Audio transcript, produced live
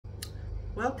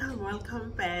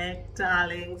Welcome back,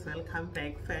 darlings. Welcome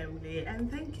back, family.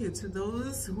 And thank you to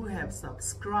those who have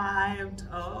subscribed.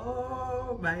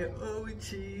 Oh, my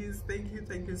OGs.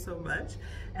 Thank you so much.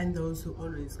 And those who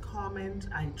always comment,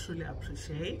 I truly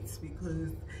appreciate,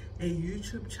 because a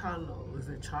YouTube channel is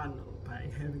a channel by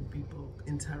having people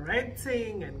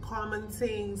interacting and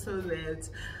commenting so that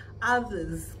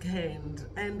others can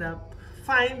end up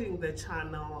finding the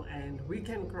channel and we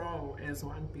can grow as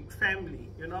one big family,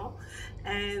 you know.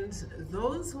 And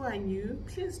those who are new,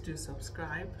 please do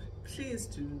subscribe, please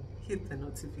do hit the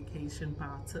notification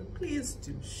button, please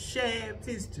do share,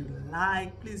 please do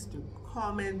like, please do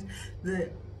comment. There's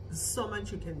so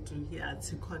much you can do here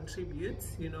to contribute,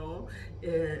 you know.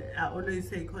 I always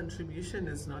say contribution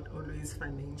is not always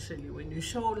financially. When you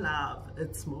show love,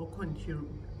 it's more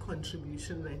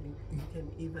contribution than you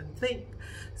can even think.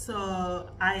 So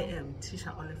I am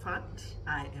Tisha Oliphant.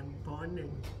 I am born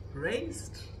and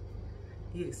raised,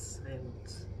 yes, and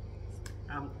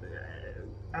I'm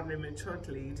a matured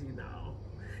lady now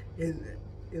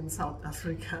in South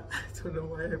Africa. I don't know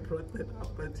why I brought that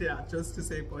up, but yeah, just to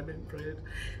say born and bred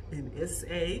in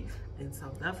SA, in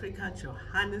South Africa,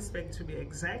 Johannesburg to be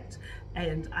exact.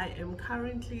 And I am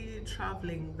currently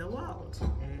traveling the world,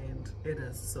 and it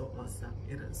is so awesome.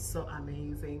 It is so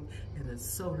amazing. It is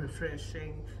so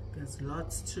refreshing. There's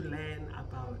lots to learn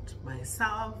about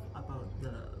myself, about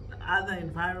the other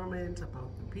environment,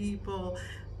 about the people.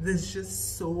 There's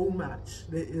just so much.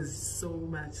 There is so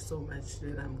much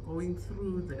that I'm going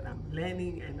through, that I'm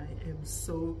learning, and I am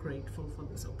so grateful for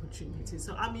this opportunity.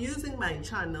 So I'm using my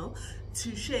channel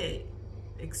to share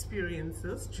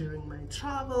experiences during my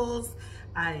travels.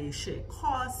 I share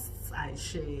costs, I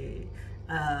share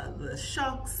the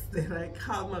shocks that I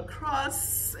come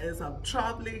across as I'm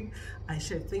traveling. I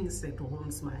share things that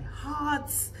warms my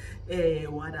heart,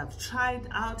 what I've tried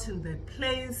out in that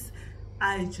place.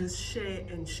 I just share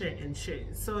and share and share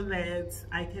so that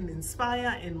I can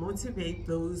inspire and motivate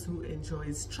those who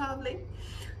enjoys traveling.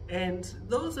 And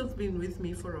those who've been with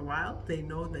me for a while, they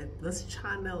know that this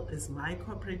channel is my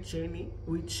corporate journey,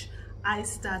 which I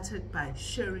started by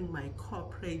sharing my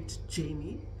corporate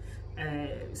journey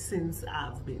since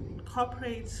I've been in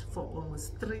corporate for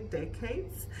almost 3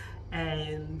 decades.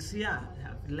 And yeah,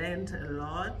 I've learned a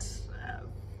lot.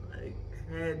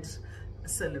 I've had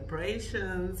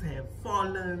celebrations, have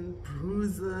fallen,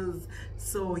 bruises.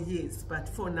 So yes, but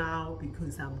for now,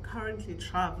 because I'm currently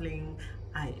traveling,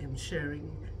 I am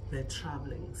sharing the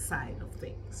traveling side of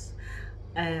things.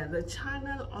 The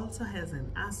channel also has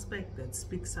an aspect that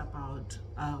speaks about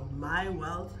my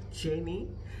wealth journey,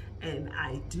 and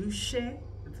I do share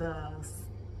the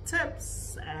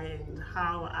tips and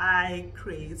how I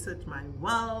created my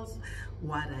wealth,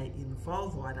 what I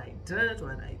involved, what I did,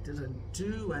 what I didn't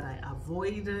do, what I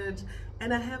avoided.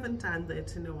 And I haven't done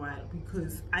that in a while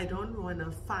because I don't want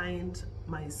to find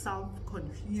myself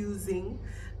confusing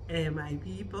my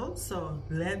people. So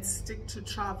let's stick to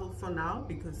travel for now,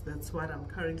 because that's what I'm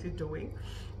currently doing.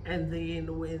 And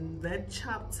then when that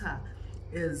chapter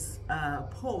is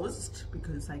paused,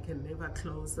 because I can never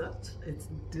close it, it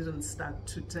didn't start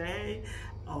today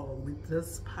or with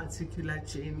this particular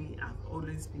journey. I've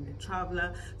always been a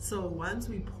traveler. So once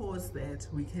we pause that,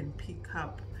 we can pick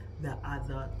up the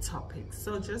other topics.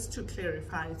 So just to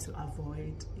clarify, to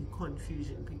avoid a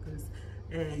confusion, because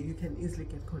you can easily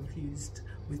get confused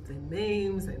with the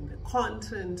names and the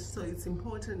content. So it's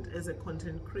important as a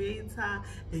content creator,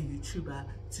 a YouTuber,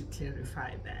 to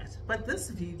clarify that. But this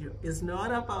video is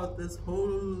not about this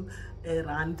whole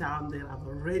rundown that I've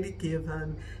already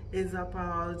given. It's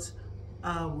about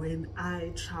when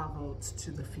I traveled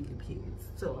to the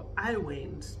Philippines. So I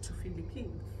went to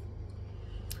Philippines.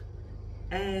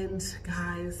 And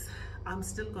guys, I'm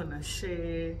still gonna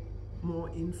share more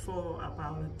info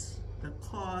about the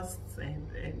costs and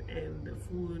the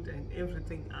food and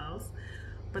everything else.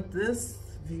 But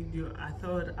this video, I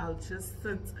thought I'll just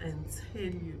sit and tell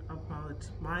you about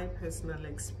my personal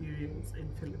experience in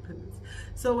Philippines.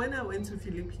 So when I went to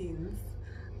Philippines,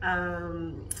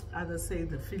 others say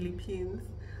the Philippines,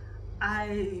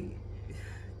 I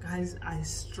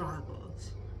struggled.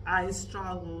 I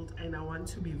struggled, and I want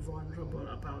to be vulnerable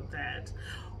about that.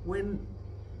 When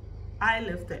I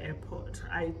left the airport,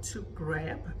 I took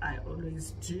Grab. I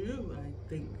always do. I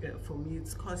think for me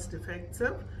it's cost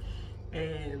effective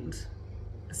and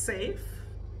safe.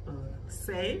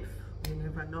 You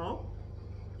never know.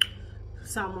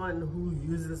 Someone who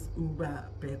uses Uber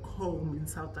back home in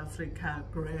South Africa,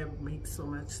 Grab makes so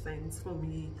much sense for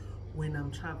me when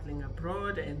I'm traveling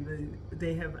abroad. And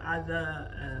they have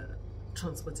other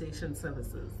transportation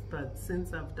services, but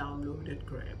since I've downloaded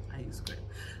Grab, I use Grab.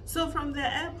 So from the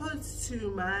airport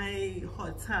to my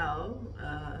hotel,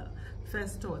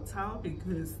 first hotel,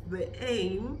 because the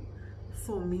aim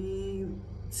for me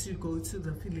to go to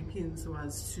the Philippines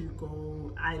was to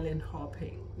go island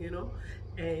hopping, you know,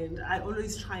 and I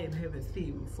always try and have a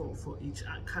theme for each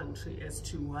country as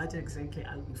to what exactly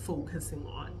I'll be focusing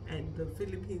on. And the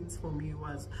Philippines for me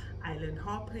was island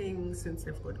hopping, since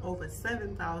they've got over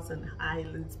 7,000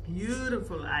 islands,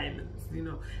 beautiful islands, you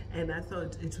know, and I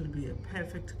thought it would be a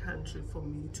perfect country for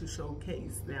me to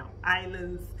showcase their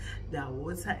islands, their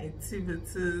water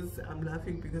activities. I'm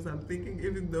laughing because I'm thinking,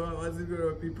 even though I wasn't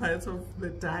going to be part of the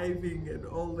diving and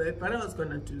all that, but I was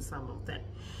going to do some of that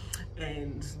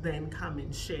and then come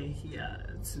and share here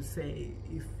to say,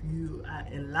 if you are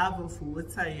a lover of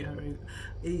water, you're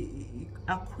a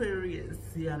Aquarius,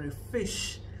 you're a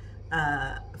fish,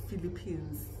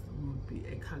 Philippines would be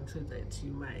a country that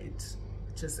you might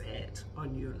just add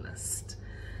on your list.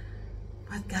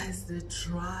 But guys, the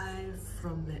drive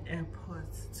from the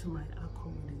airport to my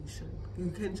accommodation,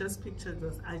 you can just picture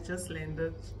this. I just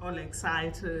landed, all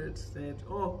excited that,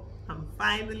 oh, I'm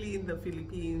finally in the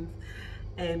Philippines,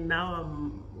 and now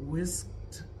I'm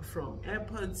whisked from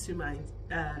airport to my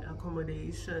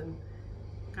accommodation.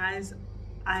 Guys,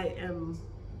 I am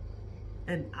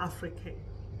an African,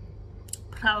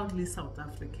 proudly South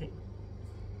African,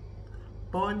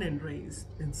 born and raised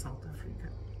in South Africa.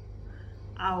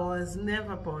 I was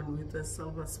never born with a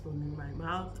silver spoon in my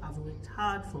mouth. I've worked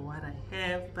hard for what I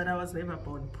have, but I was never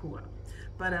born poor.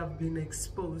 But I've been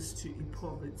exposed to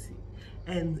poverty,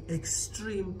 and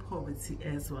extreme poverty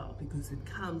as well, because it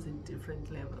comes in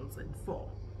different levels and form.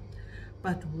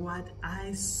 But what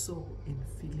I saw in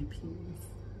Philippines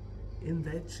in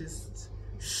that just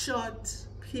short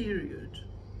period,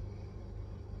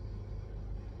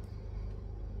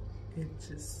 it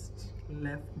just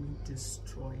left me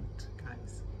destroyed,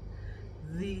 guys.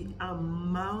 The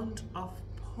amount of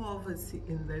poverty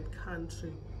in that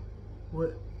country,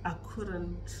 I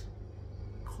couldn't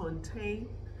contain,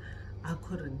 I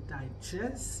couldn't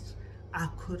digest, I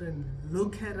couldn't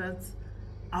look at it.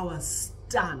 I was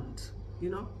stunned, you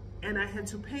know. And I had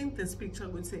to paint this picture. I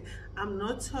would say, I'm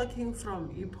not talking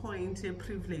from a point of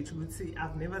privilege. I would say,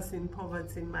 I've never seen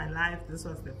poverty in my life. This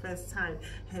was the first time.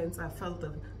 Hence, I felt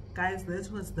that, guys,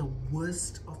 that was the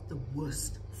worst of the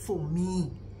worst for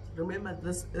me. Remember,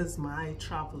 this is my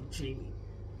travel journey.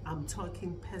 I'm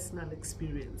talking personal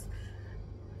experience.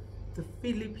 The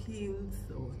Philippines,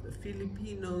 or the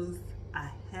Filipinos,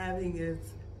 are having it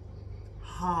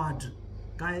hard,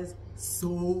 guys,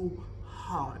 so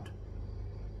hard.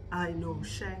 I know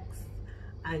shacks,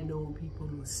 I know people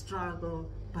who struggle,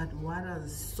 but what I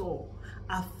saw,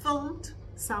 I filmed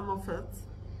some of it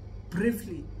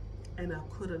briefly, and I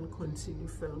couldn't continue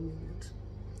filming it.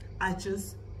 I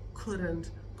just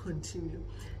couldn't continue,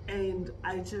 and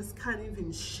I just can't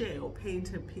even share or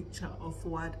paint a picture of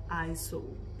what I saw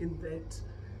in that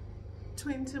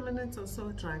 20 minutes or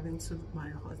so driving to my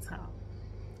hotel.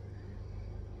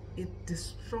 It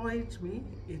destroyed me,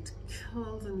 it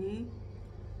killed me.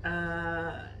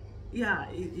 Yeah,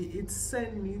 it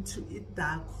sent me to a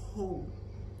dark hole,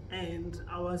 and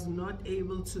I was not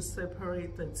able to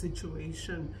separate that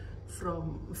situation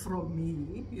from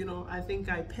me, you know. I think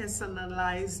I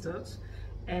personalized it,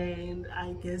 and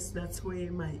I guess that's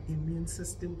where my immune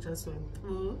system just went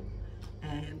through,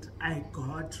 and I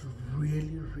got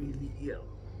really, really ill.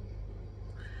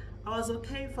 I was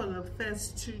okay for the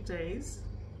first 2 days,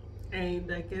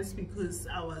 and I guess because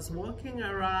I was walking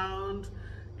around,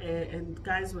 and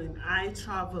guys, when I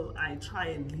travel, I try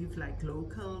and live like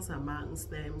locals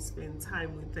amongst them, spend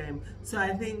time with them. So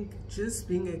I think just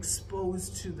being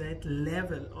exposed to that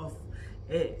level of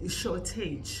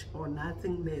shortage or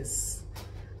nothingness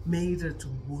made it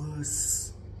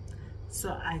worse.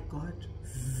 So I got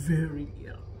very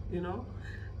ill, you know.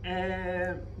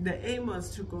 The aim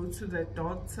was to go to the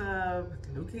doctor,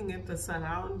 but looking at the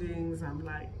surroundings, I'm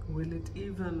like, will it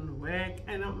even work?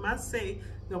 And I must say,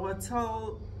 the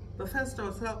hotel, the first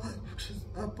hotel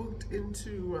I booked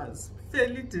into was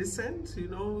fairly decent, you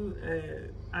know,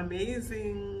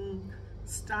 amazing,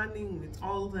 stunning, with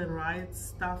all the right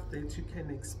stuff that you can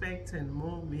expect and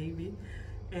more maybe.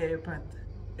 But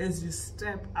as you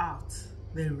step out,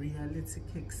 the reality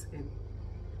kicks in.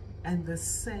 And the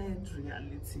sad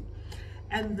reality,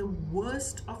 and the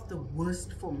worst of the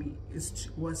worst for me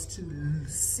was to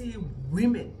see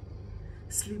women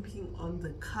sleeping on the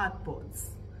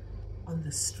cardboards on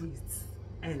the streets,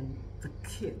 and the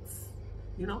kids,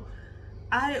 you know.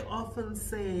 I often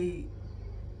say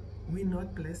we're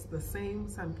not blessed the same.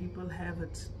 Some people have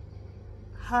it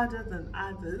harder than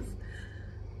others.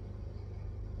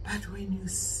 But when you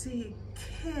see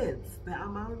kids, the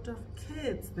amount of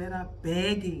kids that are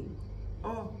begging,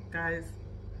 oh guys,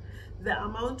 the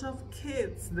amount of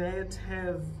kids that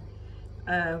have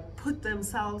put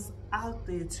themselves out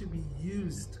there to be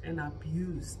used and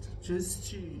abused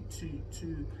just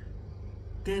to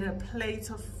get a plate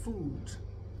of food,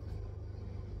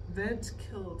 that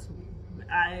killed me.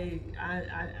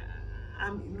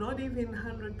 I'm not even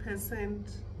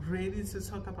 100% ready to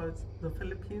talk about the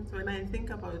Philippines. When I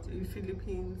think about the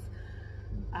Philippines,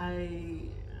 I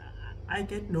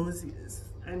get nauseous.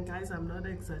 And guys, I'm not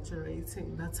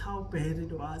exaggerating. That's how bad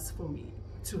it was for me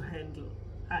to handle.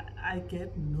 I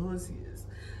get nauseous.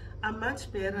 I'm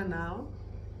much better now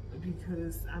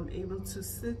because I'm able to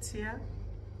sit here.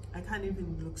 I can't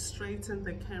even look straight in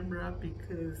the camera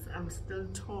because I'm still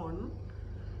torn.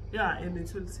 Yeah, and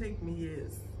it will take me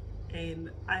years.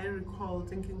 And I recall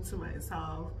thinking to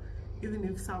myself, even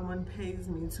if someone pays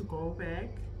me to go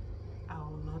back, I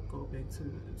will not go back to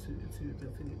the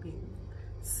Philippines.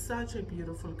 Such a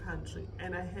beautiful country,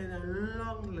 and I had a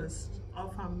long list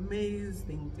of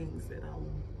amazing things that I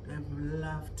would have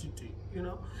loved to do, you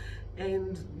know.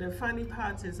 And the funny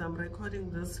part is I'm recording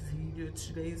this video.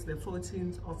 Today is the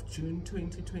 14th of June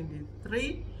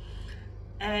 2023,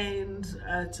 and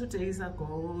 2 days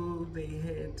ago they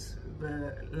had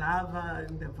the lava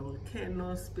and the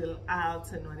volcano spill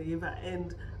out and whatever,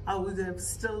 and I would have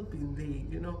still been there,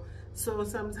 you know. So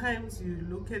sometimes you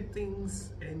look at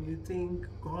things and you think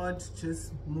God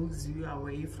just moves you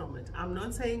away from it. I'm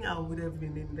not saying I would have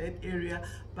been in that area,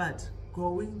 but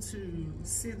going to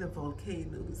see the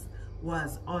volcanoes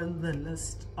was on the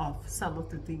list of some of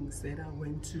the things that I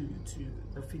went to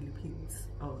the Philippines,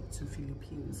 or to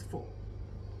Philippines for.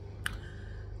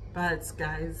 But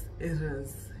guys, it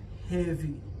is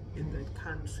heavy in that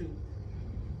country.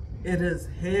 It is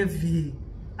heavy.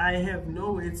 I have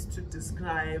no words to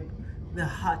describe the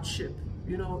hardship.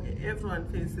 You know, everyone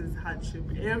faces hardship.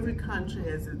 Every country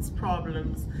has its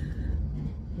problems.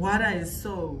 What I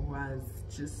saw was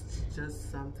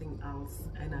just something else,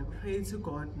 and I pray to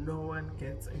God no one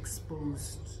gets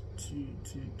exposed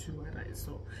to what I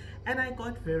saw. And I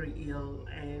got very ill,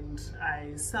 and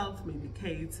I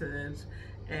self-medicated.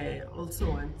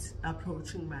 Also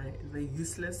approaching the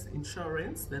useless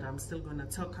insurance that I'm still going to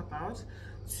talk about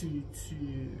to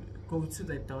go to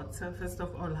the doctor. First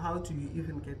of all, how do you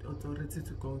even get authority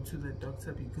to go to the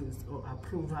doctor? Because, or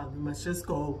approval, you must just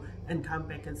go and come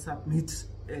back and submit,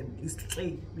 and it's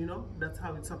clean, you know. That's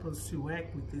how it's supposed to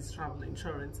work with these travel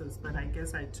insurances. But I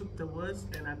guess I took the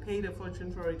worst and I paid a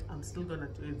fortune for it. I'm still gonna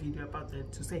do a video about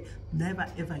that to say never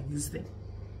ever use them.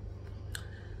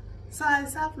 So I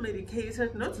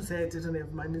self-medicated, not to say I didn't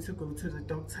have money to go to the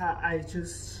doctor.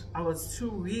 I was too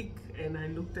weak, and I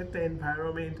looked at the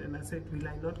environment and I said, will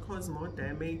I not cause more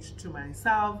damage to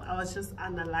myself? I was just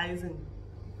analyzing.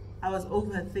 I was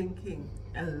overthinking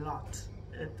a lot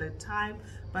at that time,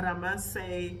 but I must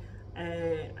say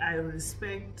I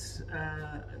respect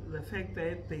the fact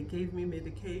that they gave me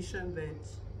medication that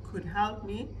could help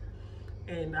me,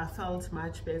 and I felt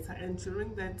much better. And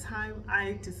during that time,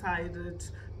 I decided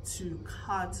to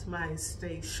cut my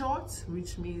stay short,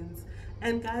 which means,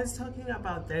 and guys, talking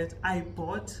about that, I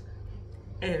bought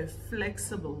a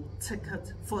flexible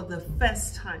ticket for the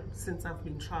first time since I've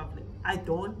been traveling. I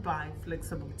don't buy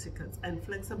flexible tickets, and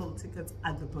flexible tickets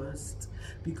are the best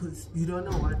because you don't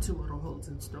know what tomorrow holds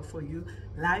in store for you.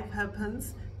 Life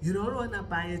happens. You don't want to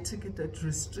buy a ticket that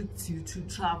restricts you to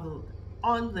travel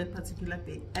on that particular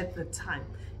day at the time.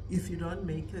 If you don't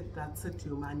make it, that's it,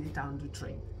 your money down the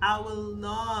drain. I will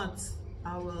not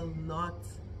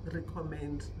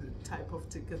recommend the type of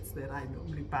tickets that I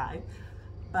normally buy,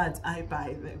 but I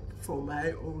buy them for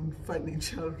my own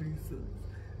financial reasons.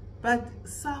 But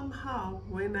somehow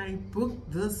when I booked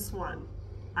this one,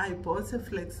 I bought a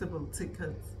flexible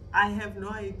ticket. I have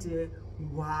no idea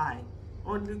why,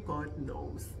 only God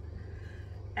knows.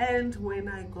 And when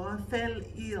I fell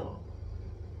ill,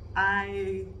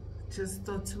 I just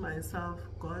thought to myself,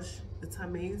 gosh, it's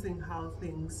amazing how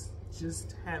things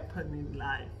just happen in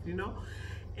life, you know.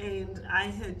 And I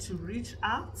had to reach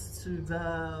out to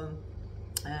the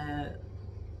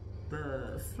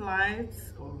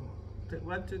flights, or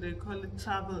what do they call it,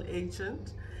 travel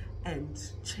agent, and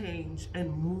change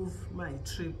and move my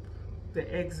trip,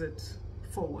 the exit,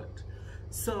 forward.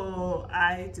 So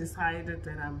I decided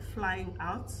that I'm flying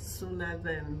out sooner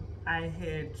than I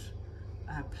had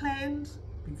planned,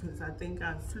 because I think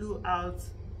I flew out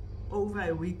over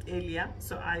a week earlier.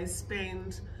 So I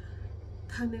spent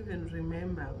can't even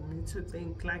remember. We need to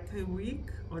think like a week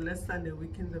or less than a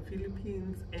week in the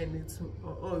Philippines, and it's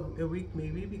or a week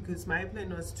maybe, because my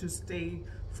plan was to stay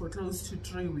for close to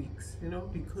 3 weeks, you know,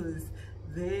 because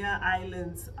their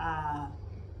islands are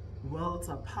worlds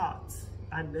apart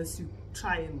unless you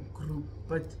try and group.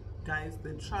 But guys,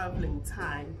 the traveling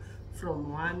time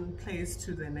from one place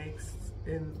to the next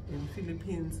in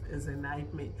Philippines is a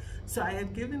nightmare. So I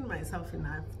had given myself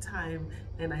enough time,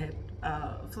 and I had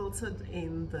filtered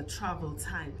in the travel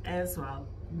time as well.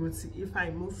 We'll see if I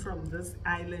move from this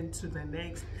island to the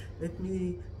next, let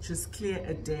me just clear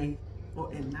a day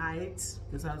or a night,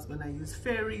 because I was gonna use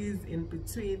ferries in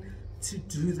between to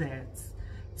do that.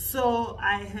 So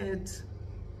I had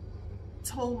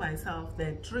told myself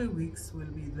that 3 weeks will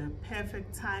be the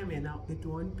perfect time, and it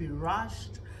won't be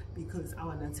rushed, because I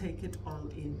want to take it all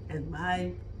in, and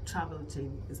my travel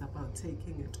journey is about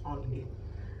taking it all in.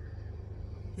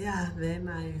 Yeah, then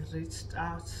I reached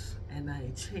out and I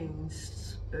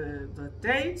changed the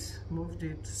date, moved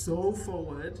it so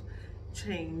forward,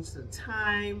 changed the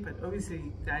time, but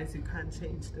obviously guys, you can't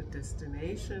change the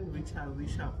destination, which I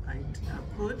wish I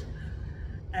could.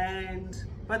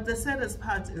 But the saddest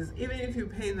part is, even if you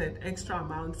pay that extra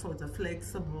amount for the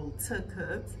flexible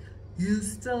tickets, you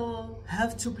still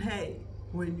have to pay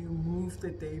when you move the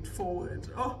date forward.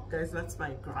 Oh guys, that's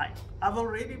my gripe. I've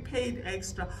already paid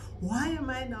extra. Why am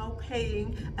I now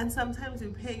paying? And sometimes you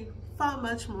pay far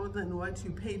much more than what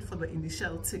you paid for the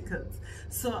initial tickets.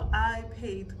 So I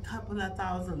paid a couple of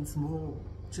thousands more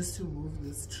just to move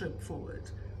this trip forward.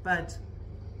 But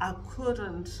I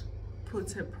couldn't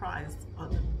put a price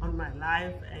on my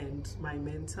life and my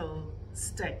mental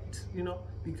state, you know,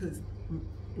 because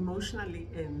emotionally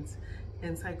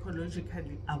and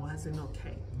psychologically I wasn't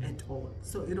okay at all.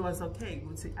 So it was okay.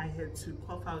 I had to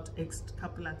cough out a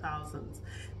couple of thousands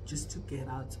just to get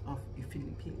out of the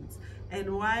Philippines.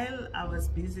 And while I was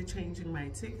busy changing my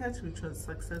ticket, which was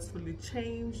successfully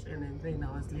changed, and then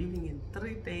I was leaving in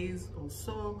 3 days or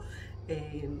so,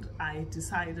 and I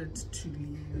decided to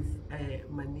leave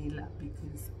Manila,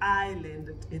 because I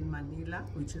landed in Manila,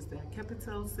 which is their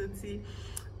capital city,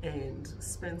 and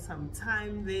spent some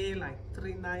time there, like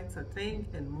 3 nights I think,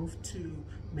 and moved to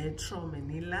Metro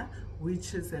Manila,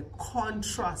 which is a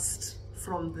contrast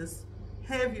from this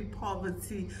heavy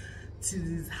poverty to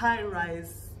these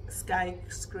high-rise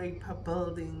skyscraper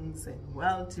buildings and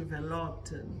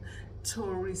well-developed and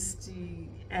touristy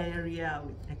area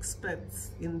with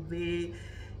experts in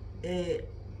there.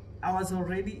 I was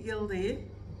already ill there,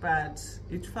 but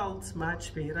it felt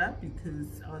much better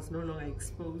because I was no longer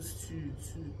exposed to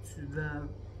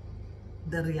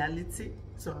the reality.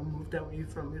 So I moved away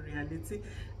from the reality,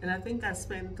 and I think I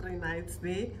spent 3 nights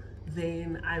there.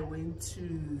 Then I went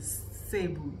to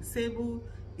Cebu. Cebu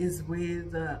is where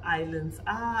the islands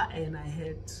are, and I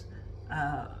had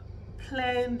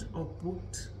planned or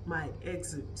booked my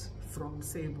exit from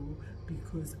Cebu,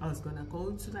 because I was gonna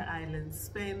go to the island,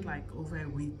 spend like over a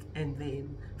week, and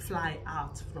then fly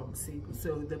out from Cebu.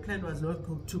 So the plan was not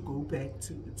to go back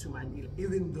to Manila,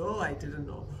 even though I didn't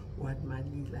know what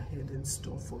Manila had in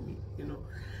store for me, you know,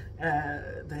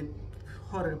 that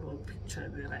horrible picture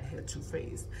that I had to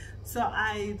face. So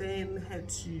I then had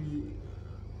to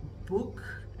book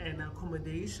an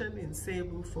accommodation in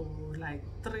Cebu for like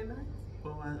 3 nights.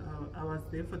 I was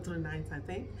there for 3 nights, I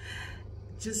think,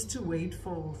 just to wait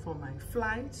for my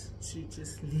flight to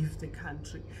just leave the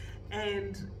country.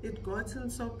 And it gotten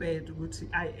so bad, which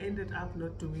I ended up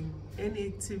not doing any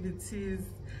activities.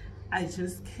 I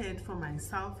just cared for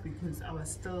myself because I was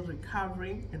still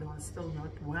recovering and I was still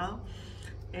not well.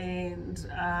 And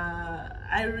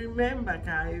I remember,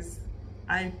 guys,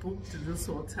 I booked this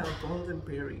hotel,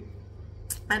 Goldenberry,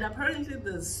 and apparently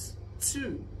there's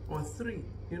 2 or 3,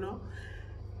 you know,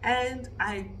 and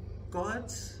I got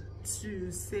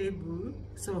to Cebu,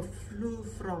 so flew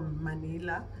from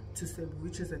Manila to Cebu,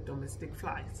 which is a domestic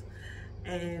flight,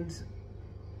 and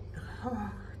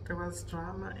there was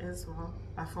drama as well.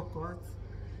 I forgot.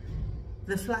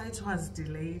 The flight was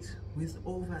delayed with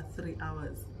over 3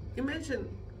 hours. Imagine,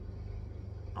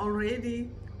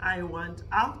 already I want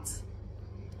out.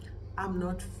 I'm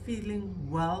not feeling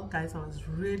well, guys. I was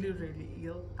really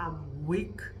ill. I'm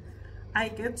weak. I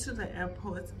get to the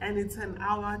airport and it's an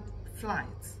hour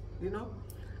flight, you know.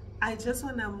 I just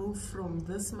want to move from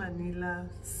this Manila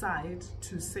side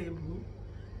to Cebu.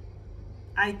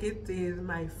 I get there,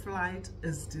 my flight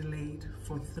is delayed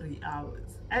for 3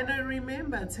 hours. And I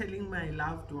remember telling my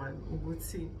loved one,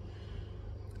 Uguti,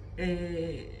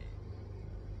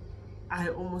 I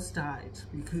almost died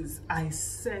because I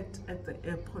sat at the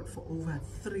airport for over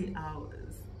 3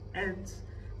 hours. And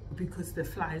because the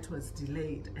flight was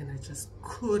delayed and I just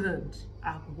couldn't.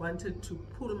 I wanted to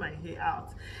pull my hair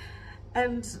out.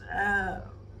 And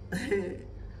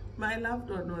my loved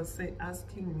one was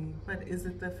asking me, but is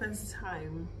it the first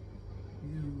time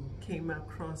you came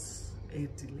across a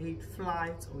delayed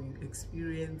flight, or you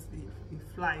experienced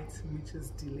a flight which is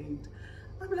delayed?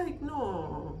 I'm like,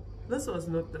 no, this was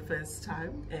not the first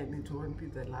time, and it won't be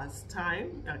the last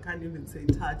time. I can't even say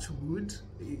touch wood.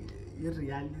 In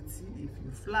reality, if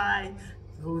you fly,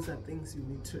 those are things you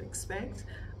need to expect.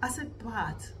 I said,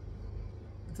 but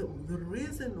the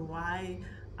reason why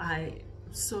I'm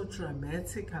so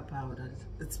dramatic about it,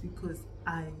 it's because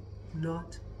I'm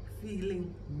not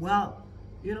feeling well.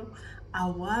 You know, I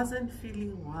wasn't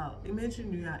feeling well.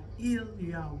 Imagine you are ill,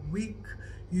 you are weak,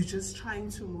 you're just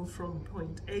trying to move from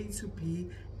point A to B,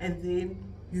 and then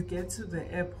you get to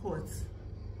the airport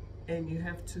and you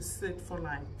have to sit for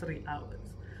like 3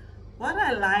 hours. What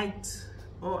I liked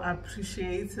or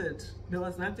appreciated, there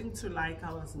was nothing to like,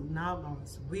 I was numb, I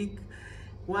was weak,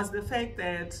 was the fact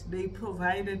that they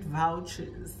provided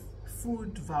vouchers,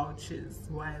 food vouchers,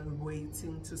 while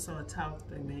waiting to sort out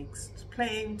the next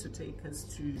plane to take us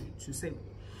to Cebu.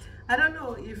 I don't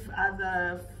know if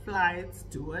other flights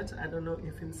do it. I don't know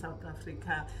if in South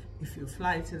Africa, if your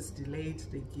flight is delayed,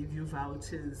 they give you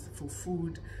vouchers for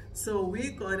food. So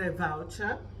we got a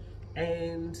voucher,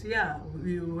 and yeah,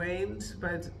 we went,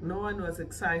 but no one was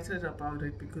excited about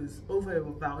it because over a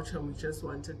voucher we just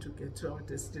wanted to get to our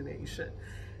destination.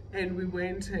 And we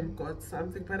went and got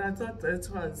something, but I thought that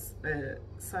was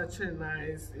such a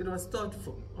nice, it was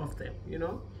thoughtful of them, you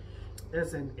know,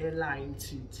 as an airline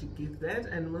to give that.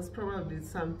 And most probably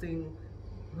something,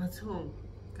 what's wrong,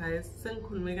 guys?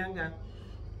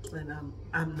 And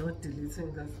I'm not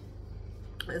deleting this.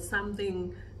 It's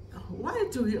something, why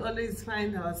do we always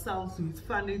find ourselves with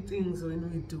funny things when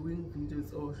we're doing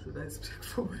videos? Or should I speak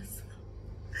for myself?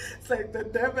 It's like the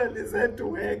devil is at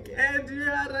work and you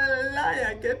are a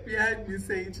liar. Get behind me,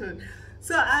 Satan.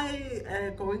 So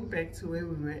going back to where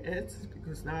we were at,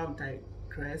 because now I'm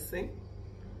digressing.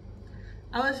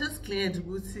 I was just glad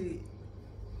Gucci,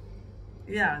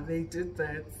 yeah, they did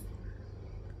that.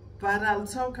 But I'll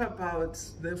talk about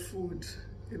the food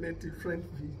in a different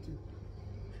video.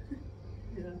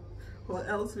 Yeah, or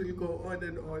else we'll go on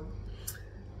and on.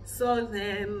 So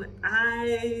then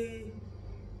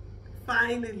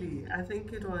finally, I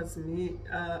think it was me,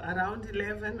 around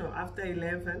 11 or after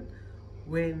 11,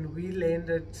 when we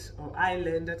landed, or I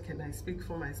landed, can I speak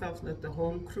for myself, not the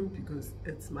whole crew, because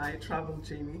it's my travel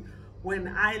journey. When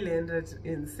I landed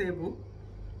in Cebu,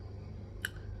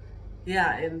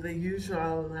 yeah, and the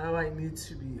usual, now I need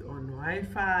to be on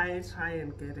Wi-Fi, try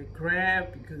and get a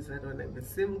Grab because I don't have a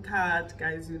SIM card.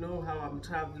 Guys, you know how I'm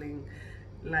traveling,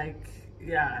 like,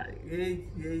 yeah,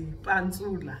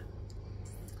 pantsula.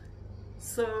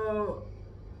 So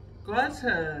got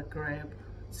a Grab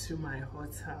to my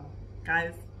hotel.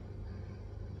 Guys,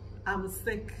 I'm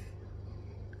sick.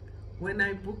 When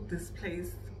I booked this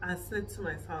place, I said to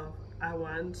myself, I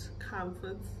want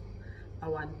comfort, I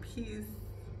want peace,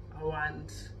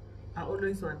 I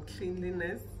always want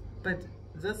cleanliness, but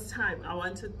this time I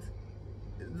wanted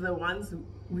the ones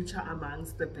which are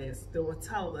amongst the best, the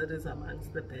hotel that is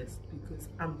amongst the best, because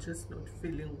I'm just not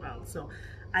feeling well. So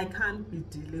I can't be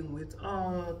dealing with,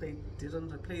 oh, they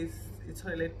didn't replace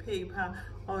toilet paper,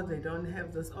 or they don't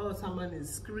have this, oh, someone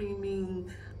is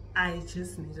screaming. I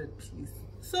just needed peace.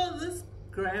 So this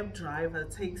Grab driver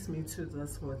takes me to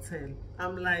this hotel.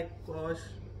 I'm like, gosh,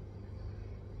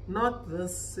 not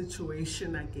this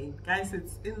situation again. Guys,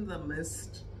 it's in the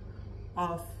midst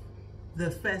of the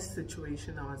first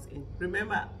situation I was in.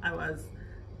 Remember, I was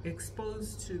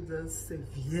exposed to the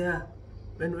severe,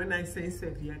 and when I say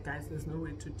severe, guys, there's no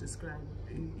way to describe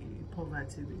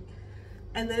poverty.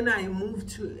 And then I moved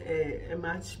to a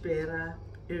much better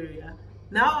area.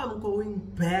 Now I'm going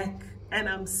back and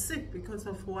I'm sick because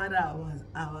of what I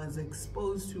was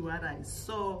exposed to, what I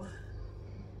saw.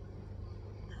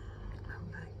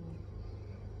 I'm like,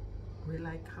 will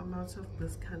I come out of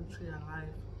this country alive?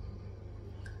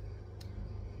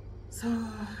 So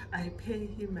I pay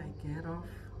him, I get off,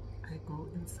 I go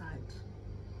inside.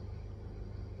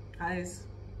 Guys,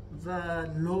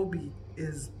 the lobby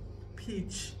is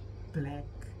pitch black.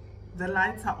 The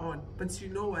lights are on, but you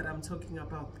know what I'm talking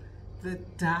about. The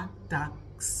dark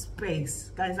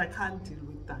space. Guys, I can't deal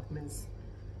with darkness.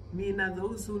 Mina,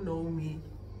 those who know me,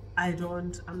 I'm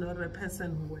not a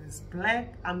person who wears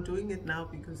black. I'm doing it now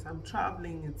because I'm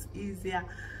traveling, it's easier.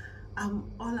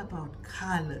 I'm all about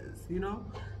colors, you know.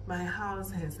 My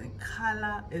house has a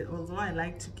color, although I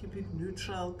like to keep it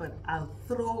neutral, but I'll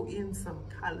throw in some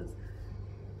colors.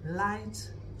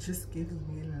 Light, just gives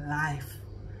me life,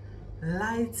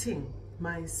 lighting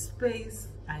my space.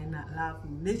 I love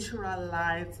natural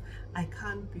light. I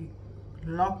can't be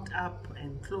locked up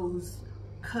and close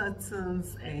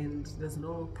curtains and there's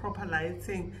no proper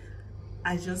lighting.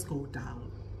 I just go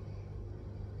down.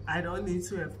 I don't need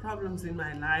to have problems in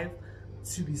my life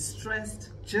to be stressed.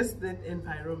 Just that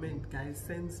environment, guys,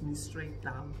 sends me straight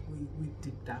down. We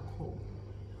deep dark hole.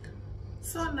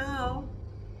 So now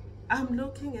I'm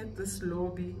looking at this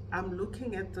lobby, I'm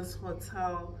looking at this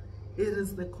hotel. It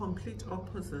is the complete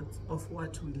opposite of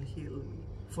what will heal me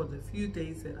for the few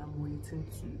days that I'm waiting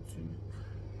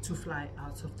to fly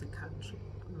out of the country.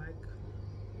 I'm like,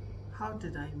 how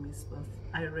did I miss this?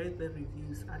 I read the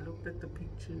reviews, I looked at the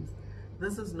pictures.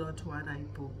 This is not what I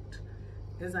booked.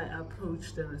 As I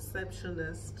approach the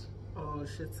receptionist,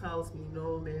 she tells me,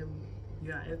 no ma'am,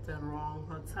 you are at the wrong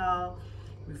hotel.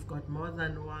 We've got more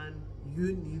than one.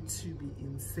 You need to be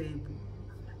in Cebu.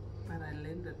 But I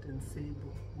landed in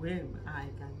Cebu. Where am I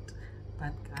at?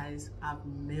 But guys, I've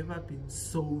never been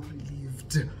so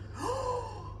relieved.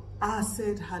 I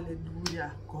said,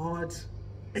 hallelujah, God,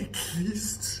 at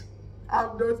least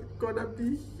I'm not gonna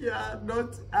be here,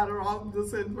 not around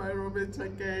this environment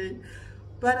again.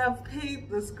 But I've paid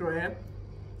this Grab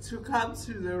to come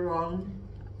to the wrong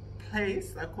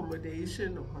place,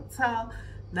 accommodation or hotel.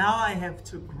 Now I have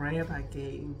to grab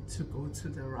again to go to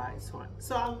the right one.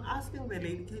 So I'm asking the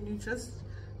lady, can you just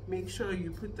make sure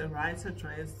you put the right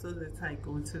address so that I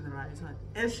go to the right one?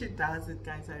 As she does it,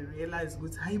 guys, I realize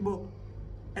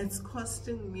it's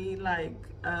costing me like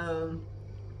around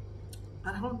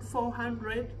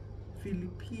 400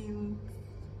 Philippine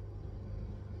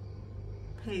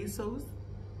pesos.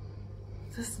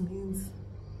 This means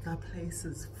the place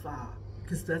is far,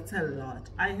 because that's a lot.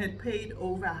 I had paid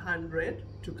over 100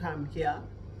 to come here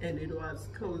and it was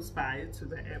close by to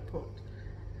the airport.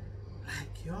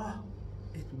 Like, yo,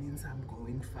 it means I'm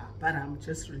going far, but I'm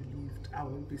just relieved. I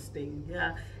won't be staying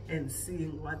here and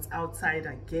seeing what's outside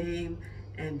again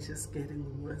and just getting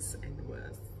worse and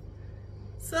worse.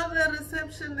 So the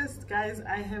receptionist, guys,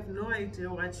 I have no idea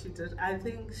what she did. I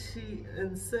think she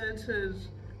inserted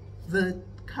the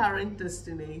current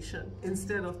destination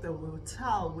instead of the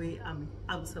hotel where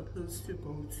I'm supposed to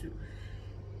go to.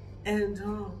 And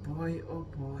oh boy,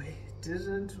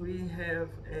 didn't we have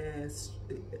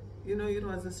it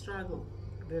was a struggle.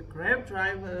 The Grab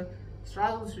driver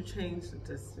struggled to change the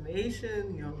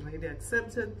destination. You already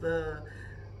accepted the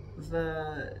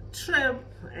trip,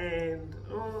 and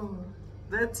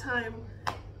that time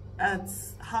at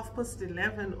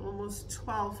 11:30, almost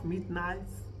 12 midnight,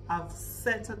 I've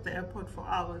sat at the airport for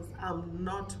hours. I'm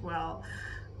not well.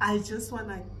 I just want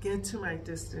to get to my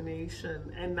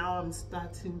destination, and now I'm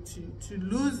starting to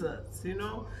lose it,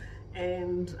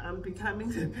 and I'm becoming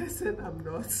the person I'm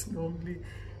not normally.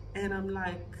 And I'm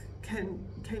like, can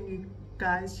you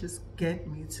guys just get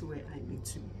me to where I need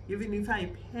to? Even if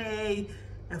I pay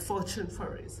a fortune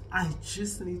for it, I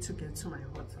just need to get to my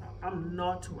hotel. I'm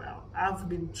not well. I've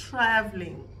been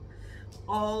traveling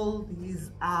all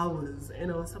these hours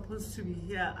and I was supposed to be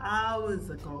here hours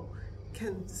ago.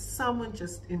 Can someone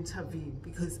just intervene,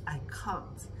 because I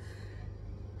can't.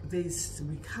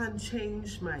 We can't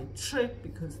change my trip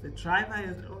because the driver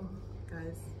is,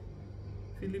 guys,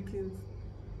 Philippines.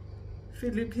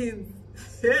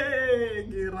 Hey,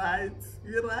 you're right,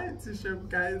 Shem,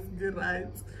 guys, you're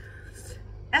right.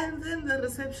 And then the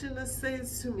receptionist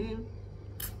says to me,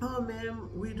 oh ma'am,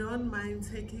 we don't mind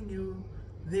taking you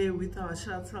there with our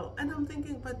shuttle. And I'm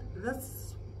thinking, but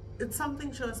it's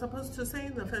something she was supposed to say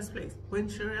in the first place. When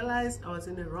she realized I was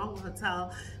in the wrong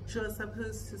hotel, she was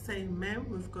supposed to say, ma'am,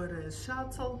 we've got a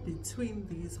shuttle between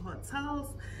these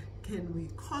hotels. Can we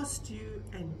cost you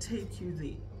and take you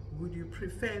there? Would you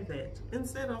prefer that?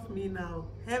 Instead of me now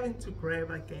having to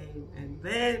grab again, and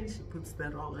then she puts the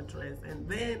wrong address, and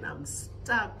then I'm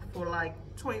stuck for like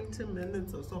 20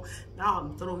 minutes or so. Now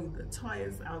I'm throwing the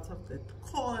toys out of the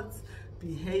courts,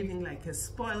 behaving like a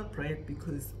spoiled brat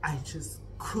because I just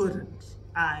couldn't,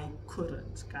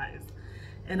 guys.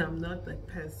 And I'm not that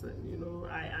person,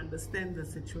 I understand the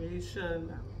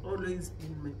situation. I've always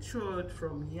been matured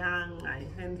from young. I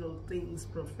handle things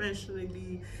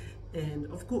professionally. And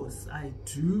of course, I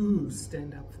do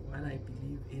stand up for what I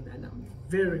believe in, and I'm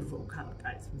very vocal,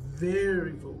 guys,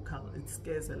 very vocal. It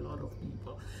scares a lot of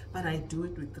people, but I do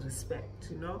it with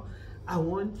respect, I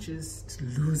won't just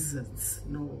lose it.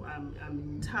 No, I'm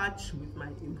in touch with my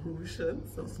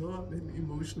emotions. Also, I'm an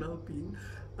emotional being,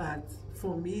 but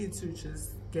for me to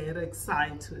just get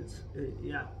excited,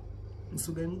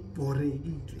 so then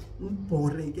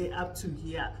up to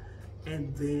here,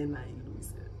 and then I lose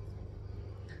it.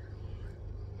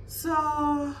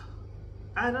 So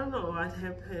I don't know what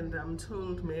happened. I'm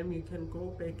told, ma'am, you can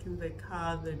go back in the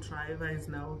car. The driver is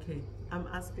now okay. I'm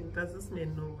asking, does this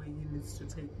man know where he needs to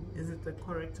take me? Is it the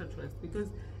correct address? Because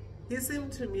he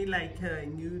seemed to me like a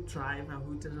new driver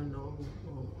who didn't know,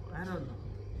 or I don't know.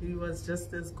 He was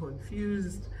just as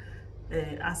confused,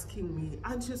 asking me,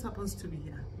 aren't you supposed to be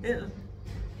here? Yeah.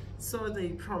 So they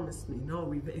promised me, no,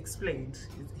 we've explained.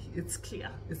 It's clear.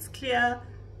 It's clear.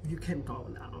 You can go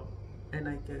now. And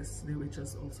I guess they were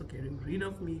just also getting rid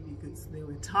of me because they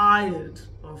were tired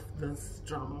of this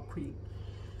drama queen.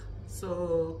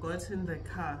 So got in the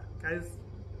car, guys,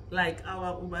 like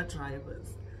our Uber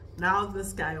drivers. Now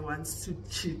this guy wants to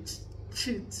chat.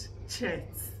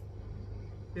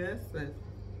 Yes,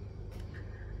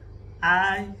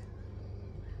 I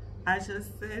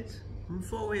just said,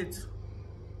 Mfowethu,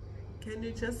 can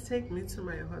you just take me to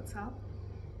my hotel?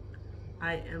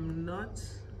 I am not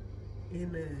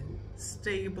in a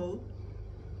stable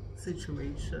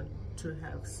situation to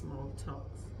have small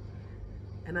talks.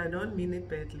 And I don't mean it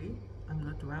badly. I'm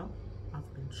not well.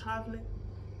 I've been traveling.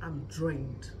 I'm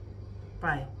drained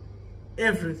by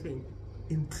everything,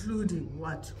 including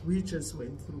what we just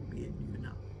went through, me and you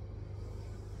now.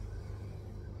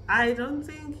 I don't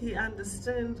think he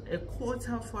understands a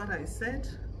quarter of what I said,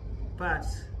 but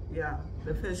yeah,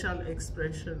 the facial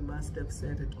expression must have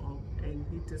said it all. And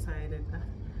he decided,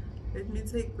 let me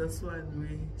take this one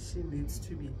where she needs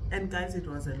to be. And guys, it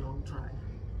was a long drive.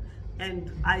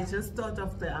 And I just thought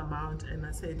of the amount and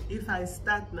I said, if I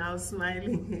start now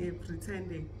smiling,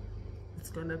 pretending, it's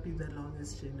gonna be the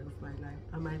longest journey of my life.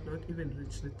 I might not even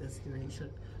reach the destination.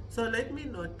 So let me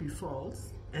not be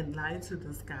false and lie to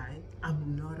this guy.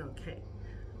 I'm not okay.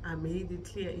 I made it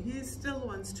clear. He still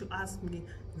wants to ask me,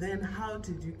 then how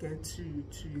did you get to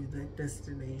the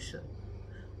destination?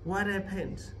 What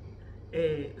happened?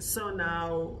 So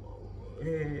now,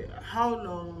 how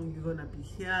long you gonna be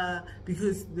here?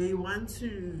 Because they want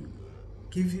to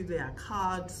give you their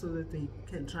card so that they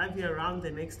can drive you around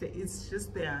the next day. It's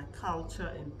just their culture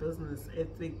and business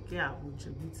ethic. Yeah,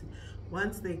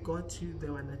 once they got you, they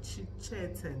wanna chit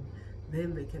chat and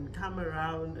then they can come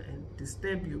around and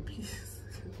disturb your peace.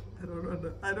 I don't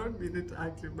know. I don't mean it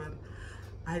ugly, but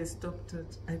I stopped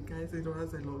it, and guys, it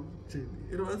was a long journey.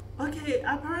 It was okay.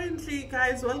 Apparently,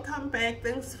 guys, welcome back.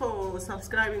 Thanks for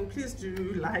subscribing. Please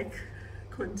do like,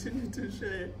 continue to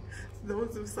share.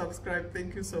 Those who subscribe,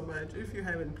 thank you so much. If you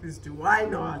haven't, please do. Why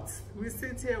not? We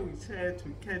sit here, we chat,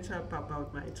 we catch up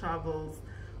about my travels.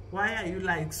 Why are you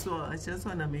like so? I just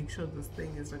want to make sure this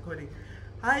thing is recording.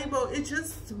 Hi, Bo. It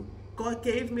just God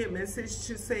gave me a message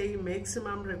to say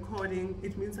maximum recording.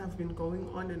 It means I've been going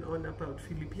on and on about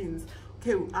Philippines.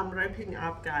 Okay, I'm wrapping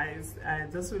up, guys.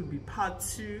 This will be part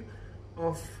 2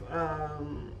 of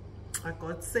I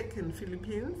got sick in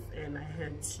Philippines and I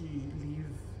had to leave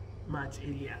much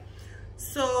earlier.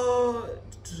 So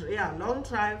yeah, long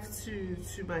drive to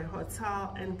my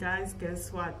hotel. And guys,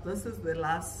 guess what? This is the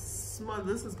last small.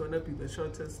 This is gonna be the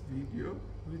shortest video,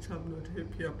 which I'm not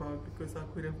happy about because I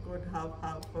could have got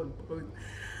half on both.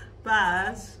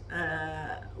 But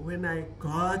when I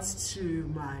got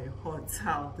to my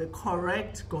hotel, the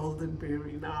correct Golden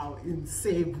Berry now in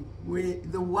Cebu,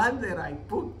 the one that I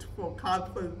booked for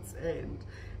comforts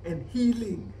and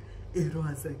healing, it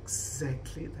was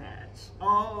exactly that.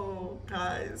 Oh,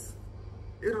 guys,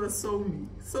 it was so me,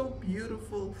 so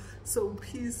beautiful, so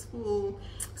peaceful,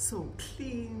 so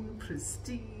clean,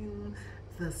 pristine.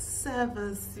 The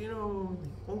service, you know,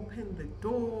 they opened the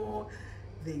door.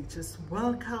 They just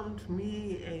welcomed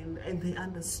me and they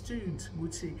understood,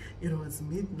 Muchi, it was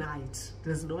midnight.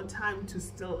 There's no time to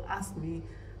still ask me,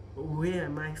 where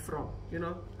am I from? You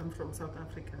know, I'm from South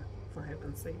Africa, for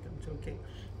heaven's sake, I'm joking.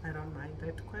 I don't mind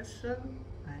that question.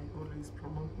 I always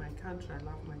promote my country. I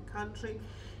love my country.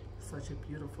 Such a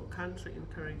beautiful country.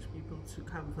 Encourage people to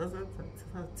come visit.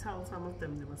 Tell some of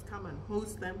them they must come and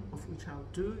host them, of which I'll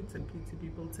do. It's a pity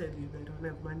people tell you they don't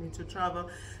have money to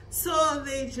travel. So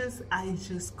I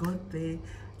just got there.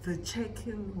 The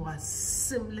check-in was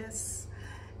seamless.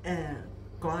 No,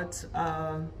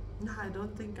 I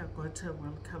don't think I got a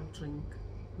welcome drink.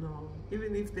 No,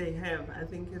 even if they have, I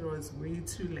think it was way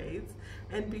too late.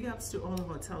 And big ups to all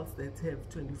hotels that have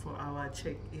 24-hour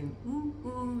check-in.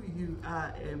 Ooh, you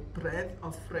are a breath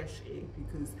of fresh air,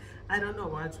 because I don't know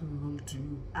what we will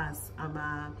do as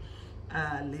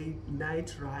late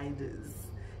night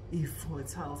riders if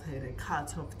hotels had a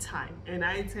cut-off time, and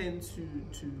I tend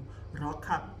to rock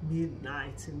up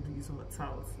midnight in these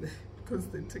hotels because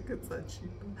the tickets are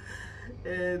cheaper.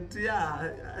 And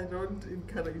yeah, I don't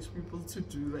encourage people to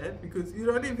do that, because you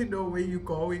don't even know where you're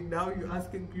going. Now you're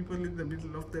asking people in the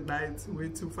middle of the night where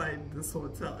to find this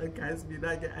hotel. And guys,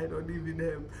 I don't even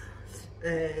have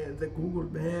the Google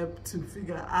map to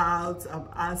figure out. I'm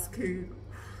asking,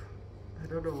 I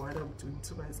don't know what I'm doing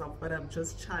to myself, but I'm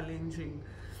just challenging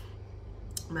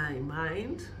my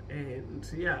mind, and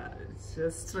yeah, it's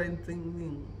just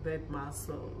strengthening that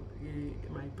muscle,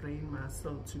 my brain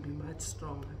muscle, to be much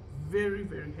stronger. Very,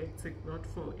 very hectic, not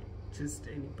for just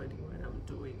anybody what I'm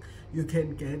doing. You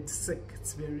can get sick,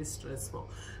 it's very stressful.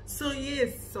 So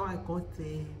yes, so I got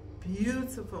there,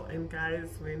 beautiful. And guys,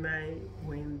 when I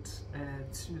went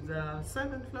to the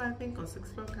 7th floor, I think, or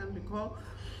 6th floor, can't recall,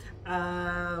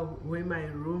 where my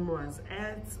room was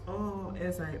at, oh,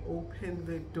 as I opened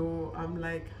the door, I'm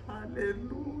like,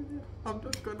 hallelujah, I'm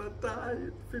not gonna die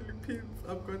in Philippines,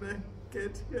 I'm gonna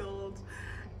get healed,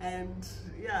 and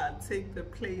yeah, take the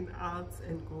plane out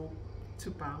and go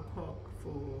to Bangkok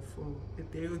for a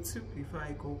day or two before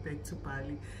I go back to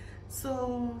Bali.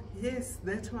 So yes,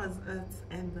 that was it,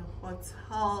 and the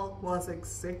hotel was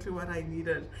exactly what I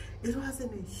needed. It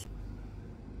wasn't a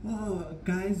Oh,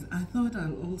 guys, I thought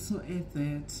I'll also add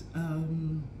that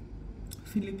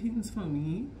Philippines, for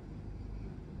me,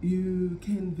 you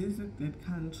can visit that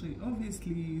country,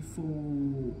 obviously, for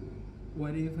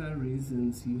whatever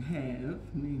reasons you have.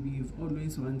 Maybe you've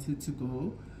always wanted to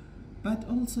go, but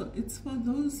also it's for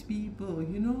those people,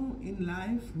 you know, in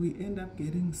life we end up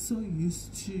getting so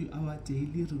used to our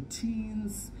daily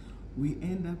routines. We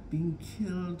end up being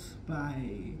killed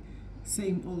by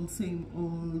same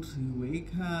old, you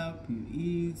wake up, you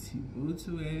eat, you go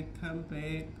to work, come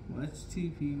back, watch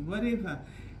TV, whatever,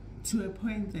 to a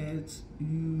point that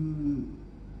you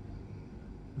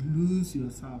lose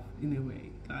yourself in a way,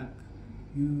 like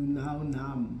you now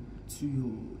numb to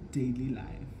your daily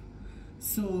life.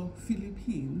 So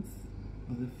Philippines,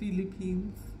 or the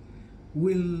Philippines,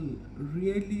 will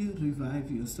really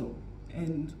revive your soul.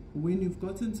 And when you've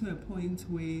gotten to a point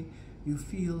where you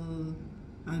feel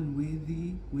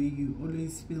unworthy, where you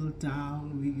always feel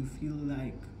down, where you feel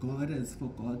like God has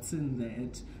forgotten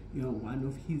that you're one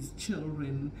of his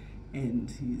children and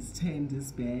he's turned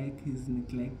his back, he's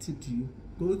neglected you,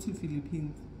 go to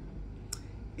Philippines.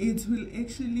 It will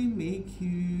actually make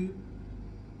you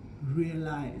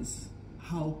realize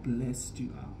how blessed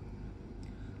you are.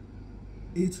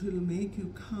 It will make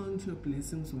you count your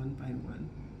blessings one by one.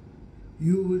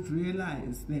 You would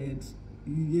realize that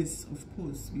yes, of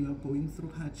course, you are going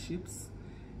through hardships.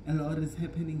 A lot is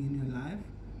happening in your life,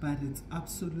 but it's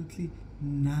absolutely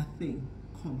nothing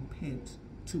compared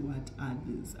to what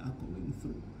others are going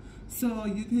through. So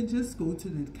you can just go to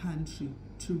that country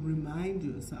to remind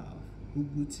yourself,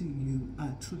 Uguti, you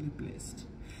are truly blessed.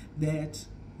 That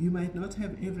you might not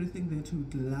have everything that you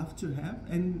would love to have,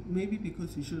 and maybe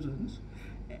because you shouldn't,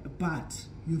 but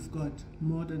you've got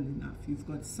more than enough. You've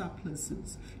got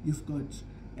surpluses. You've got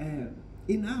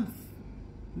enough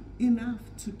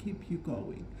to keep you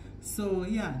going. So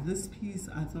yeah, this piece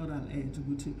I thought I'll add,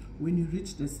 when you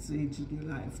reach the stage in your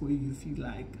life where you feel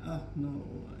like, oh no,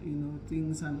 you know,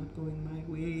 things are not going my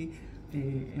way,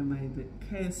 am I the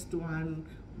cursed one,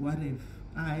 what have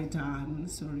I done?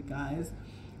 Sorry guys,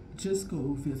 just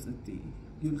go visit thee.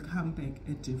 You'll come back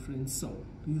a different soul.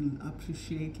 You'll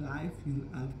appreciate life, you'll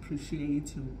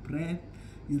appreciate your breath,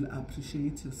 you'll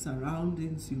appreciate your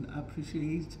surroundings, you'll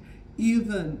appreciate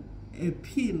even a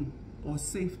pin or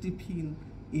safety pin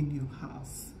in your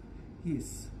house.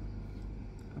 Yes,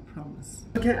 I promise.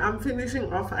 Okay, I'm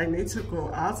finishing off. I need to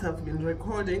go out. I've been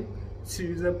recording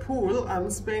to the pool. I'm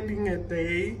spending a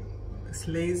day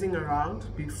lazing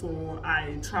around before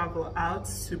I travel out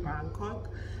to Bangkok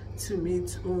to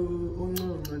meet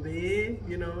there.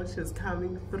 You know, she's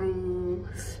coming through.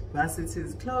 Varsity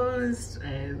is closed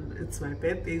and it's my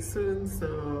birthday soon,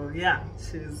 so yeah,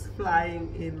 she's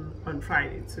flying in on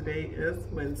Friday. Today is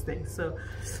Wednesday, so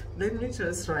let me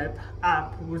just wrap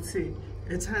up. We'll see.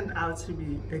 It turned out to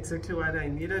be exactly what I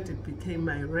needed. It became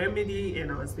my remedy,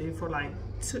 and I was there for like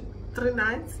 3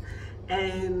 nights,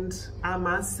 and I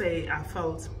must say I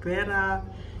felt better.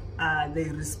 They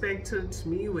respected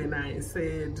me when I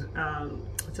said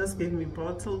just give me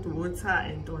bottled water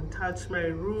and don't touch my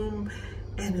room,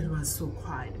 and it was so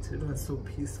quiet, it was so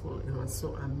peaceful, it was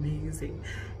so amazing.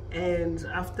 And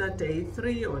after day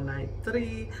 3 or night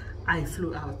 3, I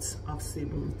flew out of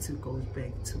Cebu to go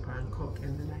back to Bangkok,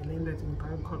 and then I landed in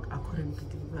Bangkok. I couldn't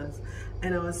believe it,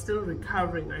 and I was still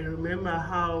recovering. I remember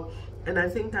how, and I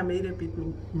think I made a big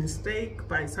mistake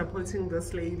by supporting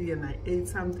this lady, and I ate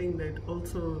something that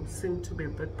also seemed to be a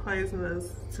bit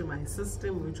poisonous to my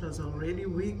system, which was already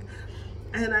weak,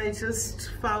 and I just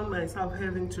found myself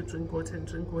having to drink water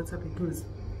because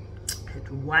I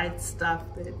had white stuff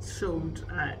that showed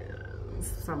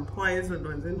some poison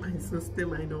was in my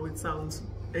system. I know it sounds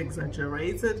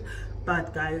exaggerated,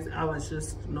 but guys, I was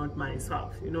just not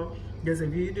myself, you know. There's a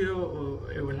video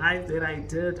or a live that I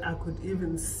did. I could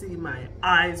even see my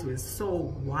eyes were so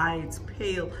white,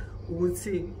 pale. Would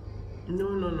see,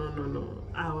 no.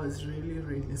 I was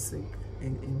really sick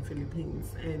in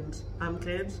Philippines, and I'm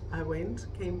glad I went,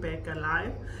 came back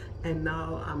alive, and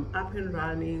now I'm up and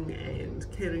running and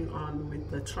carrying on with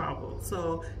the travel.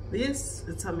 So yes,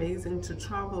 it's amazing to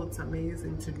travel, it's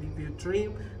amazing to live your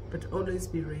dream, but always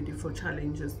be ready for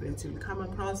challenges that you'll come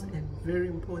across, and very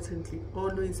importantly,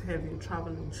 always have your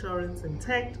travel insurance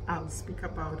intact. I'll speak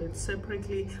about it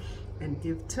separately and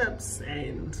give tips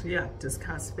and yeah,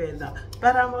 discuss further.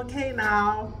 But I'm okay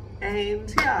now,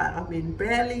 and yeah, I'm in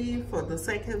Bali for the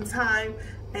 2nd time,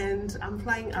 and I'm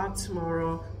flying out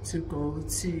tomorrow to go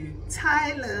to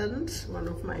Thailand, one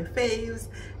of my faves,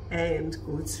 and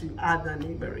go to other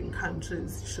neighboring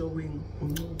countries, showing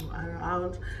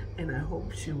around, and I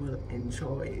hope she will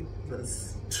enjoy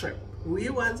this trip. We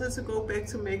wanted to go back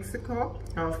to Mexico,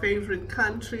 our favorite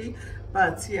country,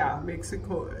 but yeah,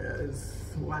 Mexico is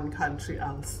one country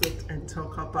I'll sit and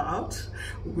talk about,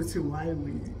 which is why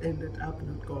we ended up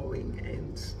not going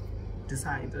and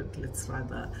decided let's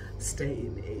rather stay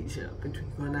in Asia. But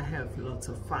we're gonna have lots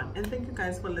of fun. And thank you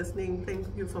guys for listening. Thank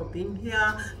you for being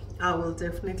here. I will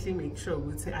definitely make sure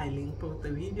I link both the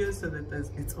videos so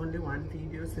that it's only one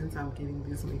video, since I'm getting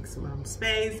this maximum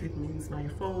space. It means my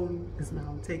phone is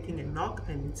now taking a knock.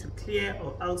 I need to clear,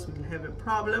 or else we'll have a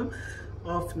problem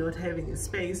of not having a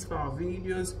space for our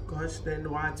videos. Gosh, then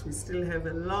what? We still have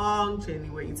a long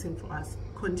journey waiting for us.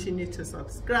 Continue to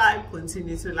subscribe,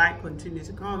 continue to like, continue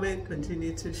to comment,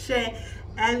 continue to share,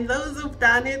 and those who've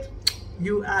done it,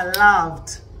 you are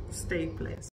loved. Stay blessed.